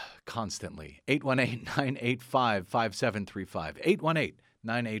constantly. 818-985-5735.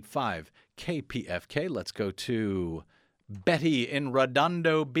 818-985-KPFK. Let's go to Betty in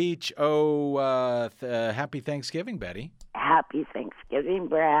Redondo Beach. Happy Thanksgiving, Betty. Happy Thanksgiving,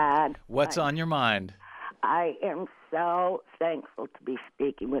 Brad. What's on your mind? I am so thankful to be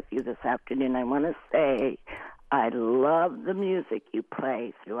speaking with you this afternoon. I want to say I love the music you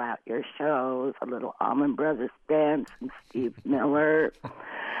play throughout your shows, a little Allman Brothers Band and Steve Miller.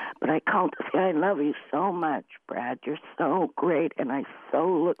 But I called to say I love you so much, Brad. You're so great, and I so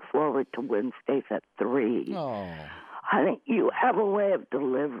look forward to Wednesdays at 3. Oh. I think you have a way of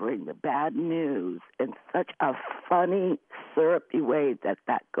delivering the bad news in such a funny, syrupy way that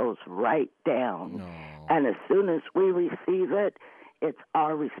goes right down. No. And as soon as we receive it, it's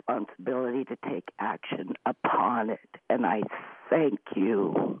our responsibility to take action upon it. And I thank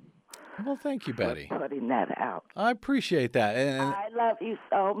you. Well, thank you, Betty, for putting that out. I appreciate that. And I love you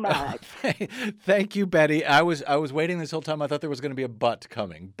so much. Thank you, Betty. I was waiting this whole time. I thought there was going to be a but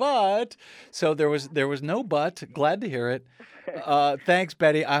coming, but so there was no but. Glad to hear it. Thanks,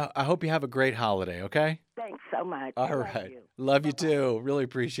 Betty. I hope you have a great holiday. Okay. Thanks so much. All right. Love you too. Really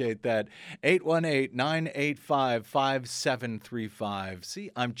appreciate that. 818-985-5735. See,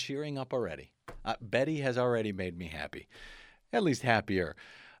 I'm cheering up already. Betty has already made me happy, at least happier.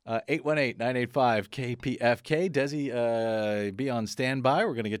 818-985-KPFK. Desi, be on standby.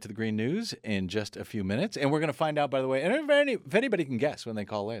 We're going to get to the green news in just a few minutes. And we're going to find out, by the way, and if anybody can guess when they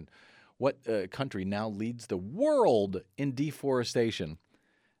call in, what country now leads the world in deforestation.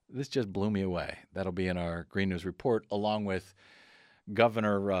 This just blew me away. That'll be in our green news report, along with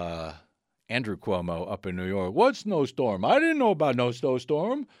Governor Andrew Cuomo up in New York. What snowstorm? I didn't know about no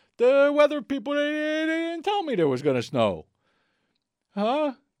snowstorm. The weather people, they didn't tell me there was going to snow.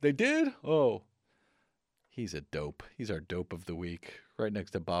 Huh? They did? Oh. He's a dope. He's our dope of the week, right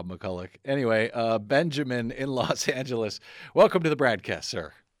next to Bob McCulloch. Anyway, Benjamin in Los Angeles. Welcome to the BradCast,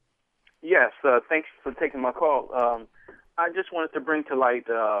 sir. Yes, thanks for taking my call. I just wanted to bring to light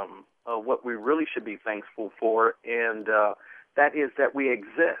what we really should be thankful for, and that is that we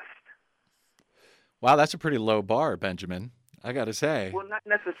exist. Wow, that's a pretty low bar, Benjamin, I got to say. Well, not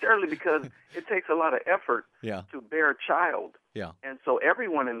necessarily, because it takes a lot of effort to bear a child. Yeah. And so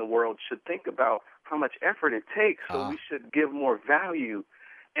everyone in the world should think about how much effort it takes. So we should give more value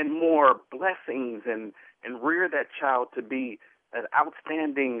and more blessings and rear that child to be an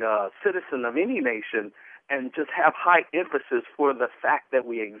outstanding citizen of any nation, and just have high emphasis for the fact that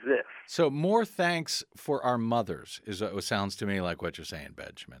we exist. So more thanks for our mothers is what sounds to me like what you're saying,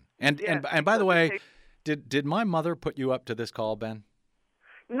 Benjamin. And by the way, did my mother put you up to this call, Ben?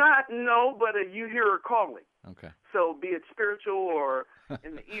 No, but you hear her calling. Okay. So be it spiritual or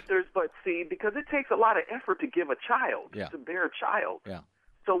in the ethers, but see, because it takes a lot of effort to give a child, to bear a child. Yeah.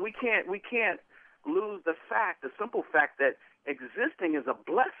 So we can't lose the simple fact that existing is a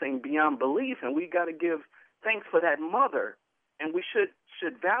blessing beyond belief, and we got to give thanks for that mother, and we should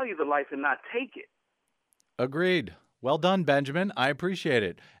value the life and not take it. Agreed. Well done, Benjamin. I appreciate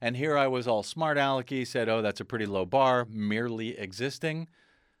it. And here I was all smart alecky, said, oh, that's a pretty low bar, merely existing.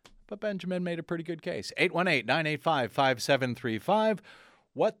 But Benjamin made a pretty good case. 818-985-5735.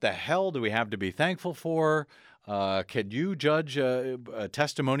 What the hell do we have to be thankful for? Could you judge a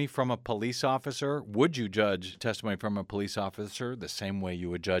testimony from a police officer? Would you judge testimony from a police officer the same way you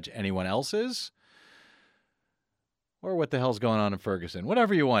would judge anyone else's? Or what the hell's going on in Ferguson?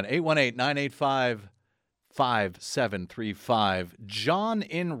 Whatever you want. 818-985-5735. John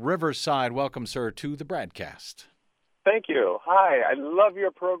in Riverside. Welcome, sir, to the BradCast. Thank you. Hi, I love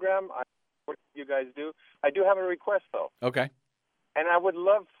your program. I what you guys do. I do have a request, though. Okay. And I would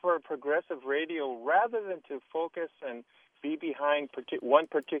love for progressive radio, rather than to focus and be behind one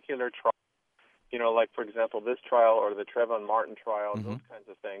particular trial, like, for example, this trial or the Trayvon Martin trial, those kinds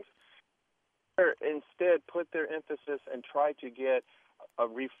of things, instead put their emphasis and try to get a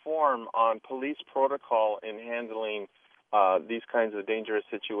reform on police protocol in handling these kinds of dangerous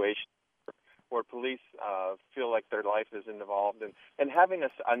situations where police feel like their life is involved, and having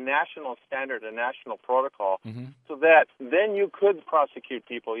a national standard, a national protocol, so that then you could prosecute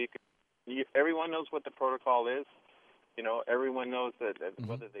people. Everyone knows what the protocol is. Everyone knows that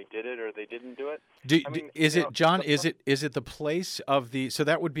whether they did it or they didn't do it. Is it, John? Is it the place of the? So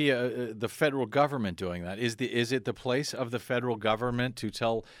that would be the federal government doing that. Is it the place of the federal government to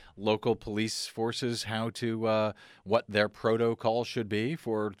tell local police forces how to what their protocol should be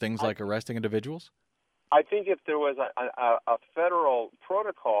for things like arresting individuals? I think if there was a federal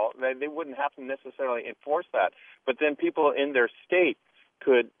protocol, they wouldn't have to necessarily enforce that. But then people in their state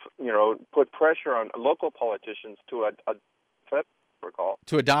could, put pressure on local politicians to a federal protocol.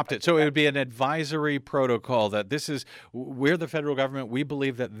 To adopt it. So it would be an advisory protocol that we're the federal government. We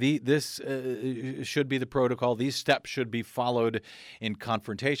believe that this should be the protocol. These steps should be followed in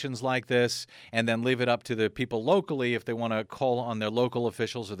confrontations like this, and then leave it up to the people locally if they want to call on their local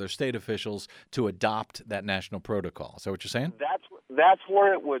officials or their state officials to adopt that national protocol. Is that what you're saying? That's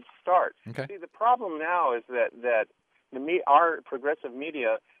where it would start. Okay. See, the problem now is that our progressive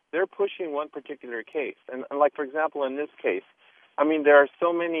media, they're pushing one particular case. And like, for example, in this case, there are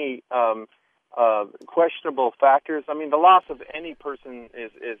so many questionable factors. The loss of any person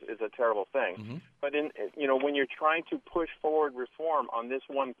is a terrible thing. But when you're trying to push forward reform on this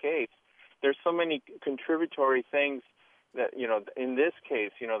one case, there's so many contributory things that, in this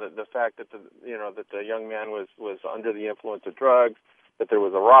case, the fact that the young man was under the influence of drugs, that there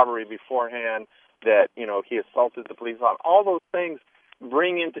was a robbery beforehand, that he assaulted the police officer. All those things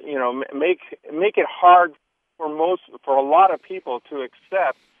bring into make it hard for a lot of people to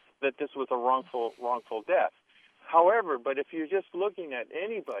accept that this was a wrongful death. However, but if you're just looking at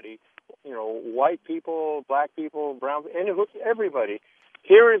anybody, white people, black people, brown, everybody,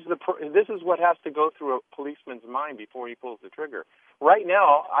 this is what has to go through a policeman's mind before he pulls the trigger. Right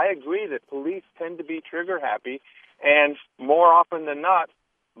now, I agree that police tend to be trigger happy, and more often than not,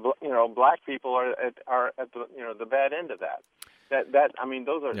 black people are at the bad end of that.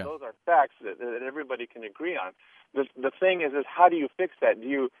 Those are facts that everybody can agree on. The thing is how do you fix that? Do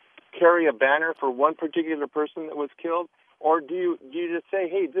you carry a banner for one particular person that was killed, or do you just say,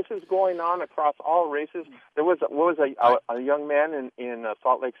 hey, this is going on across all races? There was a young man in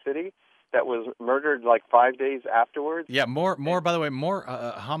Salt Lake City that was murdered like 5 days afterwards. Yeah, more. By the way, more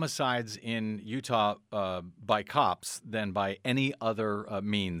homicides in Utah by cops than by any other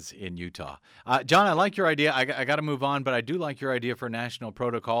means in Utah. John, I like your idea. I got to move on, but I do like your idea for a national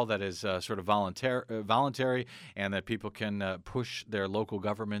protocol that is sort of voluntary, and that people can push their local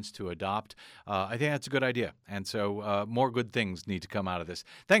governments to adopt. I think that's a good idea, and so more good things need to come out of this.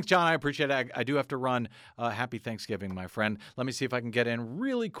 Thanks, John. I appreciate it. I do have to run. Happy Thanksgiving, my friend. Let me see if I can get in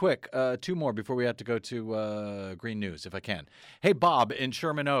really quick. Two more before we have to go to Green News, if I can. Hey, Bob in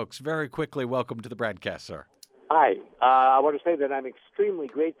Sherman Oaks, very quickly, welcome to the BradCast, sir. Hi. I want to say that I'm extremely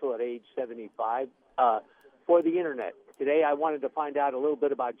grateful at age 75 for the Internet. Today I wanted to find out a little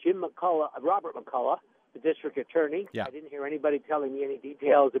bit about Robert McCullough, the district attorney. Yeah. I didn't hear anybody telling me any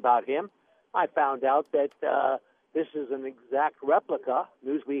details about him. I found out that this is an exact replica.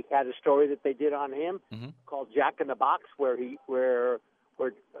 Newsweek had a story that they did on him called Jack in the Box, where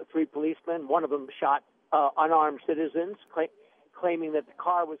three policemen, one of them shot unarmed citizens, claiming that the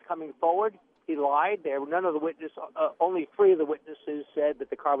car was coming forward. He lied. Only 3 of the witnesses said that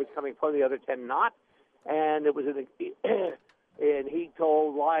the car was coming forward, the other 10 not. And it was and he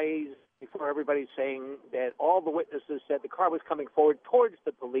told lies before everybody, saying that all the witnesses said the car was coming forward towards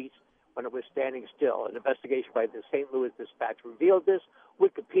the police when it was standing still. An investigation by the St. Louis Dispatch revealed this.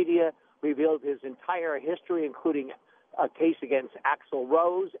 Wikipedia revealed his entire history, including a case against Axl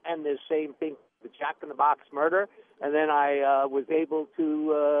Rose and this same thing, the Jack in the Box murder. And then I was able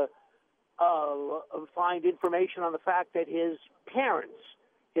to find information on the fact that his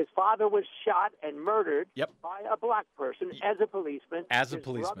father was shot and murdered by a black person as a policeman. His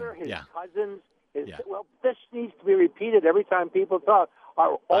brother, his yeah. cousins. Well, this needs to be repeated every time people talk.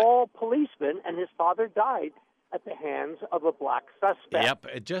 Are all policemen, and his father died at the hands of a black suspect.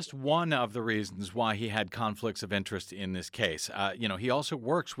 Yep, just one of the reasons why he had conflicts of interest in this case. He also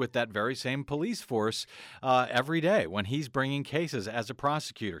works with that very same police force every day when he's bringing cases as a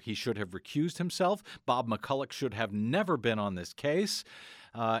prosecutor. He should have recused himself. Bob McCulloch should have never been on this case.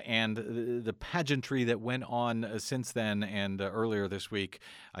 And the pageantry that went on since then and earlier this week,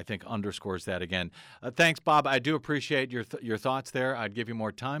 I think, underscores that again. Thanks, Bob. I do appreciate your thoughts there. I'd give you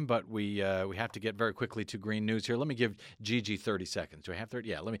more time, but we have to get very quickly to Green News here. Let me give Gigi 30 seconds. Do I have 30?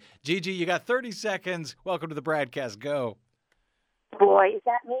 Yeah, Gigi, you got 30 seconds. Welcome to the BradCast. Go. Boy, is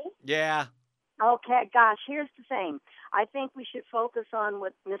that me? Yeah. Okay, gosh, here's the thing. I think we should focus on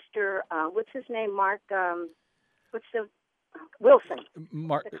what Mr. What's his name, Mark? Wilson.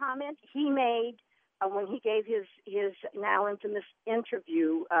 The comment he made when he gave his now infamous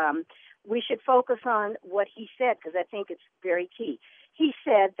interview, we should focus on what he said because I think it's very key. He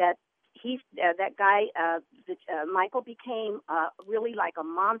said that that guy, Michael, became really like a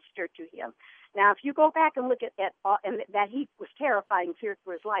monster to him. Now, if you go back and look at and that he was terrified and feared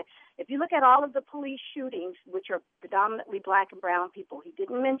for his life, if you look at all of the police shootings, which are predominantly black and brown people, he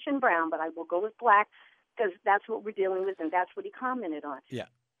didn't mention brown, but I will go with black, because that's what we're dealing with, and that's what he commented on. Yeah.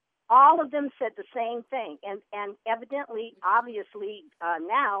 All of them said the same thing, and evidently, obviously,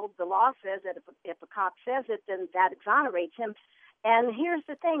 now the law says that if a cop says it, then that exonerates him. And here's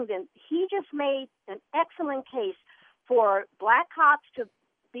the thing, then he just made an excellent case for black cops to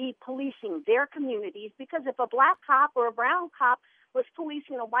be policing their communities, because if a black cop or a brown cop was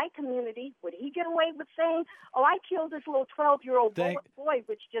policing a white community, would he get away with saying, "Oh, I killed this little 12-year-old boy,"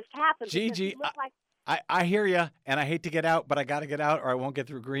 which just happened? Gigi, I hear you, and I hate to get out, but I got to get out or I won't get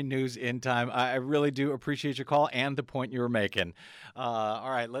through Green News in time. I really do appreciate your call and the point you were making. All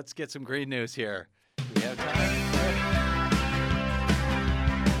right, let's get some Green News here. Do we have time?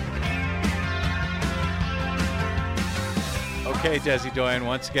 Okay, Desi Doyen,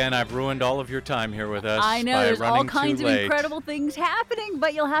 once again, I've ruined all of your time here with us. I know, by there's all running kinds too of late. incredible things happening,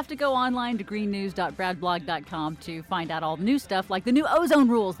 but you'll have to go online to greennews.bradblog.com to find out all the new stuff, like the new ozone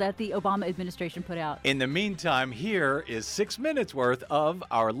rules that the Obama administration put out. In the meantime, here is 6 minutes worth of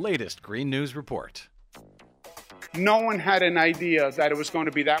our latest Green News report. No one had an idea that it was going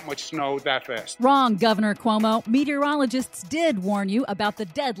to be that much snow that fast. Wrong, Governor Cuomo. Meteorologists did warn you about the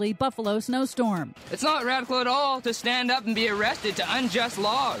deadly Buffalo snowstorm. It's not radical at all to stand up and be arrested to unjust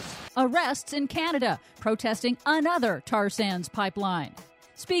laws. Arrests in Canada, protesting another tar sands pipeline.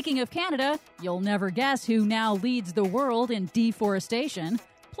 Speaking of Canada, you'll never guess who now leads the world in deforestation.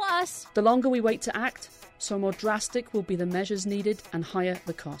 Plus, the longer we wait to act, so more drastic will be the measures needed and higher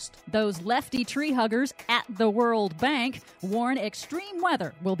the cost. Those lefty tree huggers at the World Bank warn extreme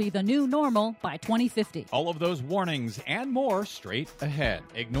weather will be the new normal by 2050. All of those warnings and more straight ahead.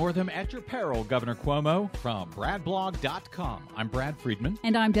 Ignore them at your peril, Governor Cuomo. From BradBlog.com, I'm Brad Friedman.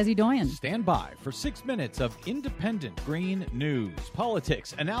 And I'm Desi Doyen. Stand by for 6 minutes of independent green news,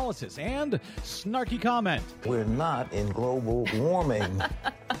 politics, analysis, and snarky comment. We're not in global warming.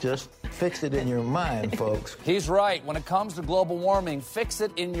 Just fix it in your mind, folks. He's right. When it comes to global warming, fix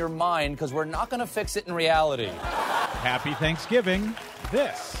it in your mind, because we're not going to fix it in reality. Happy Thanksgiving.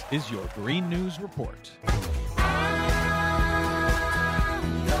 This is your Green News Report.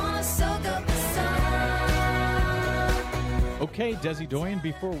 Okay, Desi Doyen,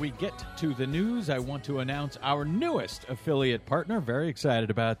 before we get to the news, I want to announce our newest affiliate partner. Very excited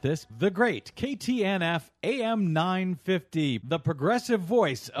about this. The great KTNF AM 950, the progressive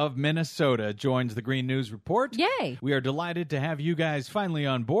voice of Minnesota, joins the Green News Report. Yay! We are delighted to have you guys finally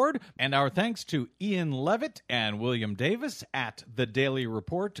on board, and our thanks to Ian Levitt and William Davis at the Daily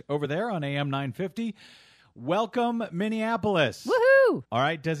Report over there on AM 950. Welcome, Minneapolis. Woohoo! All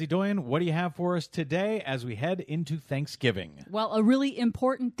right, Desi Doyen, what do you have for us today as we head into Thanksgiving? Well, a really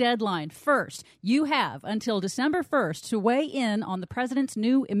important deadline. First, you have until December 1st to weigh in on the president's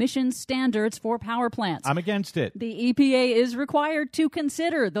new emissions standards for power plants. I'm against it. The EPA is required to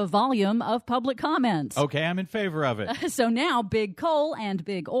consider the volume of public comments. Okay, I'm in favor of it. So now big coal and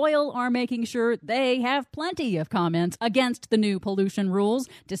big oil are making sure they have plenty of comments against the new pollution rules.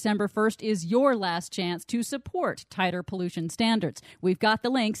 December 1st is your last chance to support tighter pollution standards. We've got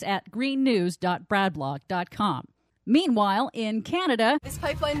the links at greennews.bradblog.com. Meanwhile, in Canada, this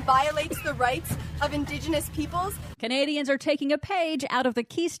pipeline violates the rights of Indigenous peoples. Canadians are taking a page out of the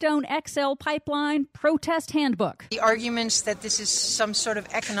Keystone XL pipeline protest handbook. The arguments that this is some sort of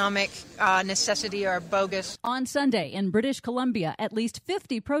economic necessity are bogus. On Sunday in British Columbia, at least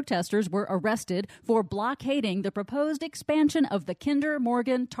 50 protesters were arrested for blockading the proposed expansion of the Kinder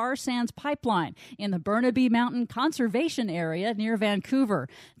Morgan tar sands pipeline in the Burnaby Mountain Conservation Area near Vancouver.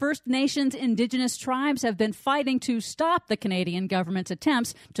 First Nations Indigenous tribes have been fighting to stop the Canadian government's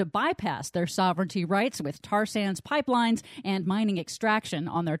attempts to bypass their sovereignty rights with tar sands pipelines and mining extraction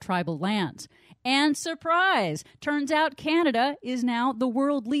on their tribal lands. And surprise! Turns out Canada is now the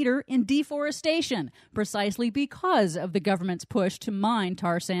world leader in deforestation, precisely because of the government's push to mine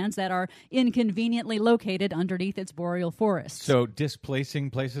tar sands that are inconveniently located underneath its boreal forests. So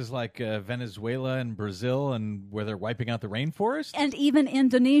displacing places like Venezuela and Brazil, and where they're wiping out the rainforest? And even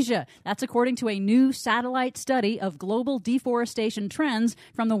Indonesia. That's according to a new satellite study of global deforestation trends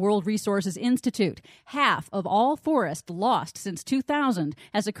from the World Resources Institute. Half of all forest lost since 2000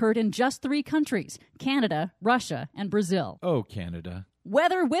 has occurred in just 3 countries: Canada, Russia, and Brazil. Oh, Canada.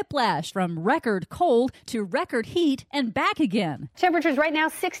 Weather whiplash from record cold to record heat and back again. Temperatures right now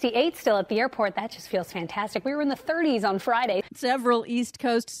 68 still at the airport. That just feels fantastic. We were in the 30s on Friday. Several East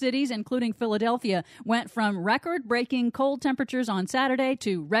Coast cities, including Philadelphia, went from record-breaking cold temperatures on Saturday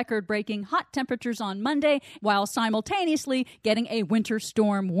to record-breaking hot temperatures on Monday, while simultaneously getting a winter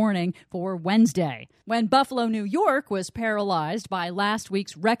storm warning for Wednesday. When Buffalo, New York was paralyzed by last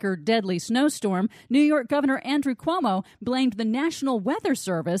week's record deadly snowstorm, New York Governor Andrew Cuomo blamed the National Weather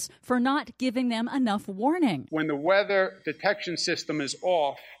Service for not giving them enough warning. When the weather detection system is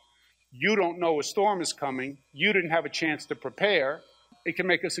off, you don't know a storm is coming, you didn't have a chance to prepare, it can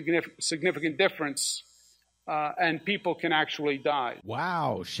make a significant difference, and people can actually die.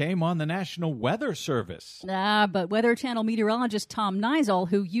 Wow, shame on the National Weather Service. But Weather Channel meteorologist Tom Nizel,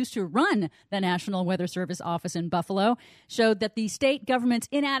 who used to run the National Weather Service office in Buffalo, showed that the state government's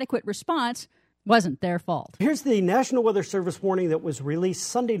inadequate response wasn't their fault. Here's the National Weather Service warning that was released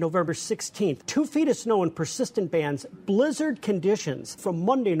Sunday, November 16th. 2 feet of snow and persistent bands, blizzard conditions from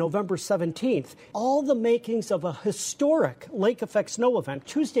Monday, November 17th. All the makings of a historic lake effect snow event.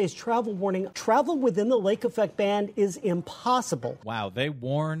 Tuesday's travel warning, travel within the lake effect band is impossible. Wow, they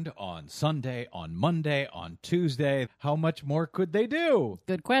warned on Sunday, on Monday, on Tuesday. How much more could they do?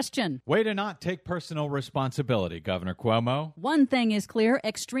 Good question. Way to not take personal responsibility, Governor Cuomo. One thing is clear,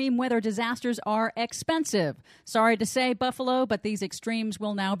 extreme weather disasters are expensive. Sorry to say, Buffalo, but these extremes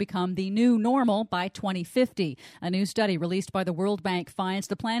will now become the new normal by 2050. A new study released by the World Bank finds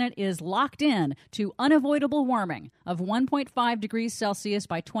the planet is locked in to unavoidable warming of 1.5 degrees Celsius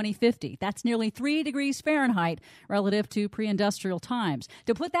by 2050. That's nearly 3 degrees Fahrenheit relative to pre-industrial times.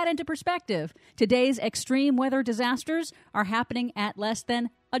 To put that into perspective, today's extreme weather disasters are happening at less than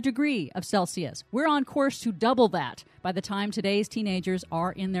a degree of Celsius. We're on course to double that by the time today's teenagers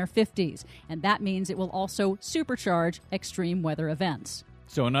are in their 50s. And that means it will also supercharge extreme weather events.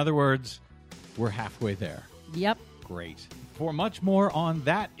 So in other words, we're halfway there. Yep. Great. For much more on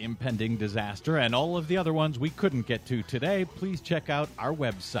that impending disaster and all of the other ones we couldn't get to today, please check out our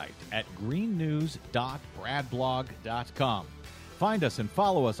website at greennews.bradblog.com. Find us and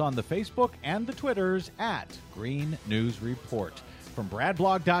follow us on the Facebook and the Twitters at Green News Report. From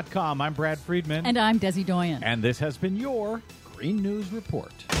BradBlog.com, I'm Brad Friedman. And I'm Desi Doyen. And this has been your Green News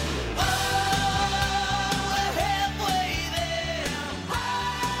Report.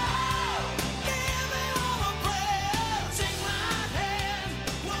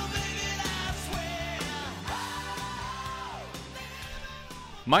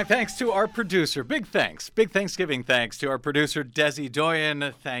 My thanks to our producer. Big Thanksgiving thanks to our producer, Desi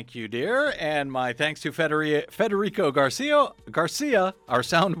Doyen. Thank you, dear. And my thanks to Federico Garcia, our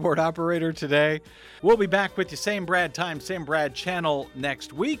soundboard operator today. We'll be back with you same Brad time, same Brad channel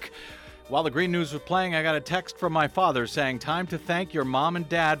next week. While the Green News was playing, I got a text from my father saying, time to thank your mom and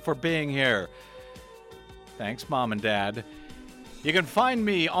dad for being here. Thanks, Mom and Dad. You can find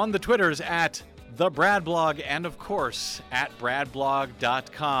me on the Twitters at The Brad Blog, and of course, at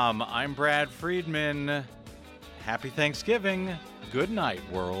bradblog.com. I'm Brad Friedman. Happy Thanksgiving. Good night,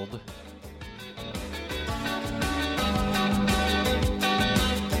 world.